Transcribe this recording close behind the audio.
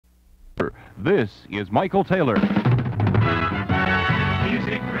This is Michael Taylor.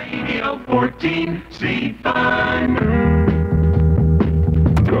 Music Radio 14, CFUN.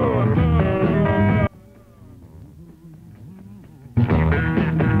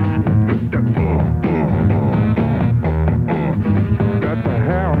 Got to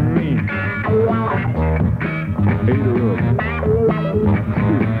have me. Eat her up.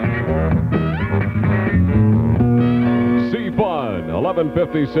 CFUN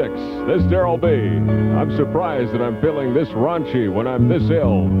 1156. This is DARYL B. I'm surprised that I'm feeling this raunchy when I'm this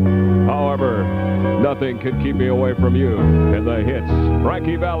ill. However, nothing can keep me away from you and the hits.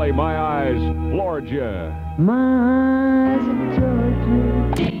 Frankie Valli, My Eyes, floored ya. My eyes of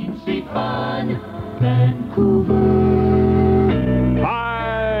Georgia, CFUN, Vancouver.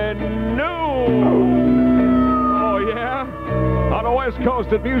 I knew. Oh, yeah? On the West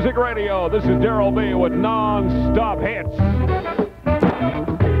Coast at Music Radio, this is DARYL B with non-stop hits.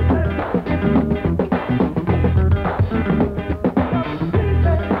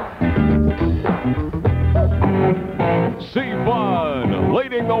 CFUN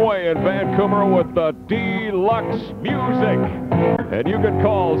leading the way in Vancouver with the deluxe music. And you can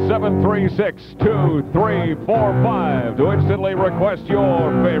call 736-2345 to instantly request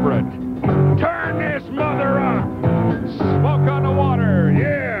your favorite. Turn this mother up! Smoke on the water,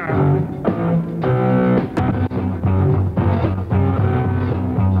 yeah!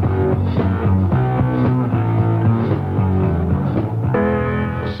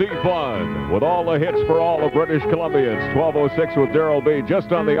 CFUN with all the hits for all of British Columbia. It's 12:06 with DARYL B.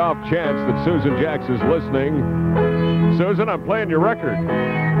 Just on the off chance that Susan Jacks is listening. Susan, I'm playing your record.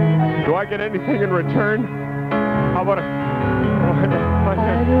 Do I get anything in return? How about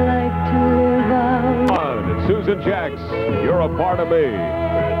I'd like to live out. And Susan Jacks, you're a part of me.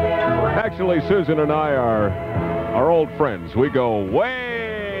 Actually, Susan and I are old friends. We go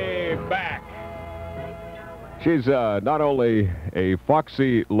way back. She's not only a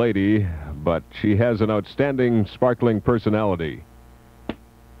foxy lady, but she has an outstanding, sparkling personality.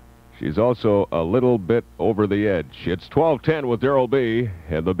 She's also a little bit over the edge. It's 12:10 with DARYL B,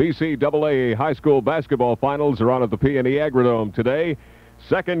 and the BCAA High School Basketball Finals are on at the P&E Agrodome today.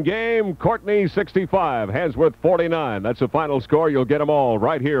 Second game, Courtney 65, Hansworth 49. That's the final score. You'll get them all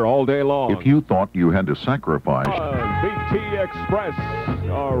right here all day long. If you thought you had to sacrifice... BT Express.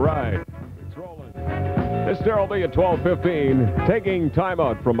 All right. It's rolling. This is DARYL B at 12:15, taking time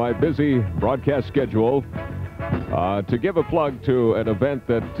out from my busy broadcast schedule to give a plug to an event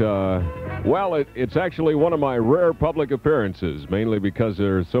that, it's actually one of my rare public appearances, mainly because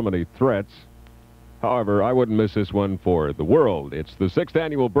there are so many threats. However, I wouldn't miss this one for the world. It's the 6th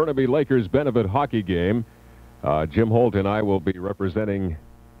annual Burnaby Lakers Benefit Hockey Game. Jim Holt and I will be representing,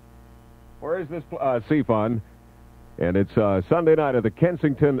 where is this, CFUN? And it's Sunday night at the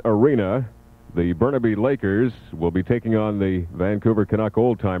Kensington Arena. The Burnaby Lakers will be taking on the Vancouver Canuck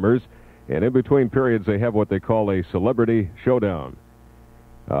Old Timers. And in between periods, they have what they call a celebrity showdown,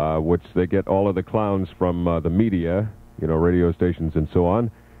 which they get all of the clowns from the media, radio stations and so on.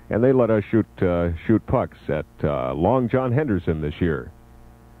 And they let us shoot pucks at Long John Henderson this year.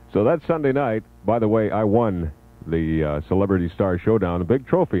 So that's Sunday night. By the way, I won the Celebrity Star Showdown, a big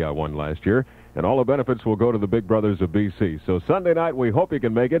trophy I won last year. And all the benefits will go to the Big Brothers of BC. So Sunday night, we hope you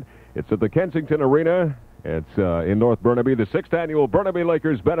can make it. It's at the Kensington Arena. It's in North Burnaby, the 6th annual Burnaby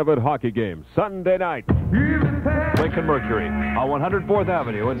Lakers Benefit Hockey Game. Sunday night. Lincoln Mercury on 104th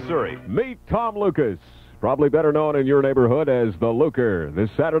Avenue in Surrey. Meet Tom Lucas, probably better known in your neighborhood as the Luker. This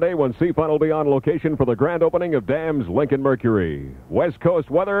Saturday when CFUN will be on location for the grand opening of Dam's Lincoln Mercury. West Coast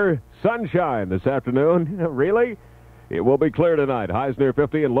weather, sunshine this afternoon. Really? It will be clear tonight. Highs near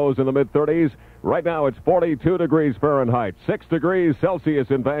 50 and lows in the mid-30s. Right now it's 42 degrees Fahrenheit, 6 degrees Celsius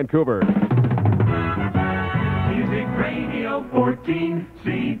in Vancouver. Music Radio 14,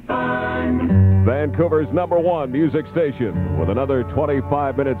 CFUN. Vancouver's #1 music station with another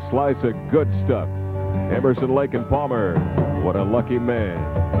 25-minute slice of good stuff. Emerson, Lake and Palmer, what a lucky man.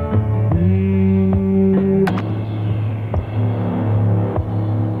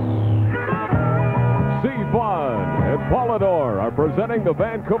 CFUN and Polydor are presenting the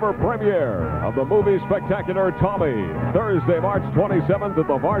Vancouver premiere of the movie spectacular Tommy, Thursday, March 27th at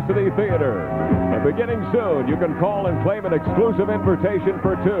the Varsity Theater. And beginning soon, you can call and claim an exclusive invitation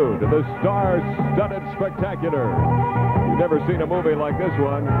for two to the star-studded spectacular. You've never seen a movie like this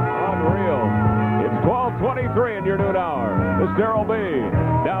one. Unreal. It's 12:23 in your noon hour. This is DARYL B.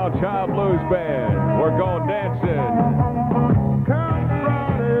 Now Child Blues Band. We're going dancing. Come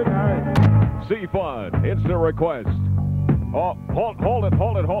Friday night. CFUN, instant request. Oh,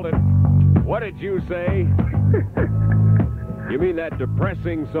 hold it. What did you say? You mean that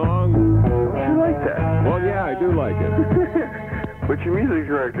depressing song? You like that? Well, yeah, I do like it. But your music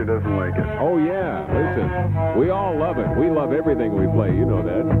director doesn't like it. Oh, yeah. Listen, we all love it. We love everything we play. You know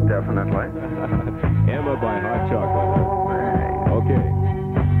that. Definitely. Emma by Hot Chocolate. Okay.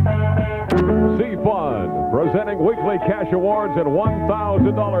 CFUN, presenting weekly cash awards and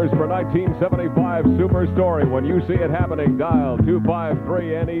 $1,000 for 1975 Super Story. When you see it happening, dial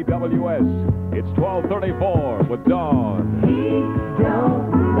 253-NEWS. It's 12:34 with Dawn. He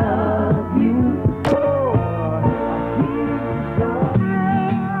don't love you.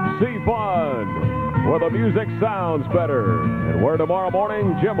 CFUN, where the music sounds better, and where tomorrow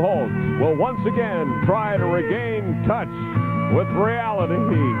morning Jim Holtz will once again try to regain touch with reality.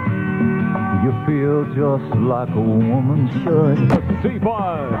 You feel just like a woman should.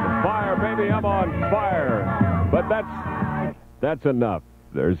 CFUN, fire baby, I'm on fire. But that's enough.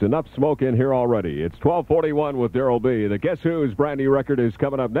 There's enough smoke in here already. It's 12:41 with DARYL B. The Guess Who's brand new record is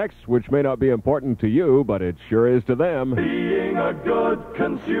coming up next, which may not be important to you, but it sure is to them. Being a good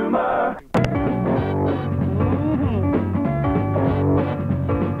consumer.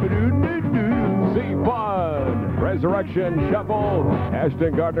 CFUN, Resurrection Shuffle,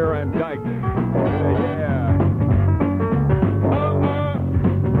 Ashton Gardner and Dyke. Yeah.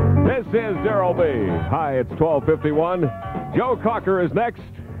 This is DARYL B. Hi, it's 12:51. Joe Cocker is next,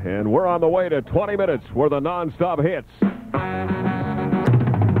 and we're on the way to 20 minutes worth of non-stop hits.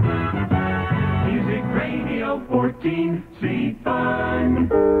 Music Radio 14, CFUN.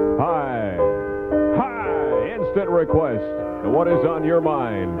 Hi. Instant request. And what is on your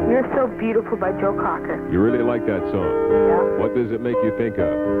mind? You're So Beautiful by Joe Cocker. You really like that song? Yeah. What does it make you think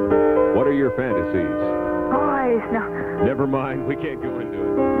of? What are your fantasies? Boys, no. Never mind. We can't go into it.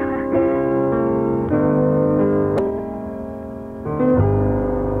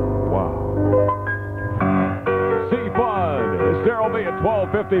 It's DARYL B at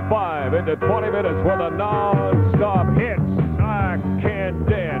 12:55 into 20 minutes worth of non-stop hits. I can't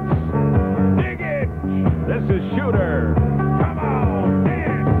dance. Dig it. This is Shooter. Come on,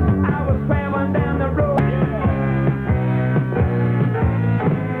 dance. I was traveling down the road. Yeah.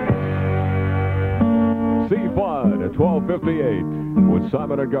 CFUN at 12:58 with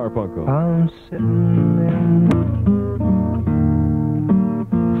Simon and Garfunkel. I'm sitting in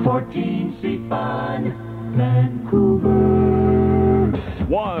 14, CFUN, Vancouver.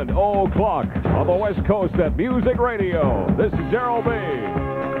 1:00 on the West Coast at Music Radio. This is DARYL B.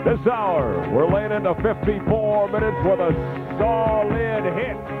 This hour, we're laying into 54 minutes with a solid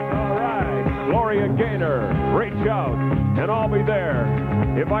hit. All right. Gloria Gaynor, Reach Out, and I'll be there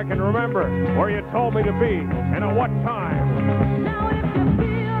if I can remember where you told me to be and at what time.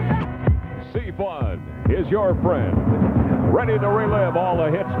 CFUN is your friend. Ready to relive all the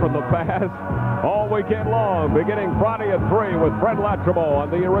hits from the past all weekend long, beginning Friday at 3 with Fred Latrimo on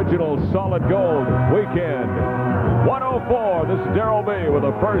the original Solid Gold Weekend. 104, this is DARYL B with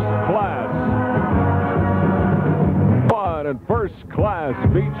a First Class. Fun and First Class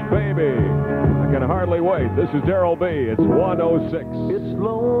Beach Baby. I can hardly wait. This is DARYL B. It's 106. It's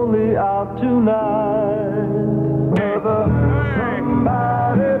lonely out tonight. Never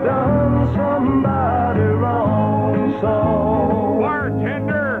somebody done somebody wrong. So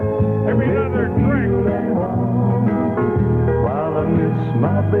bartender, give me another drink. While I miss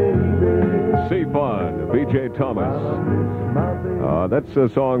my baby. CFUN, B.J. Thomas. That's a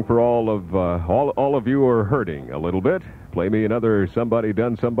song for all of you who are hurting a little bit. Play me another Somebody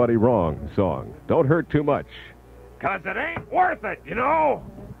Done Somebody Wrong song. Don't hurt too much. 'Cause it ain't worth it, you know.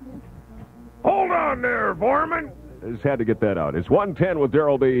 Hold on there, Vorman. Just had to get that out. It's 1:10 with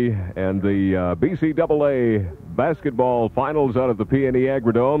DARYL B and the BCAA basketball finals out of the PNE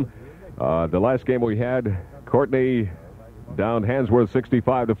Agrodome. The last game we had, Courtney down Handsworth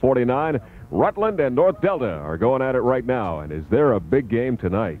 65-49. Rutland and North Delta are going at it right now. And is there a big game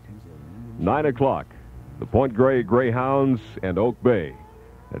tonight? 9 o'clock. The Point Grey Greyhounds and Oak Bay.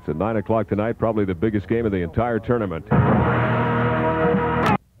 That's at 9 o'clock tonight, probably the biggest game of the entire tournament.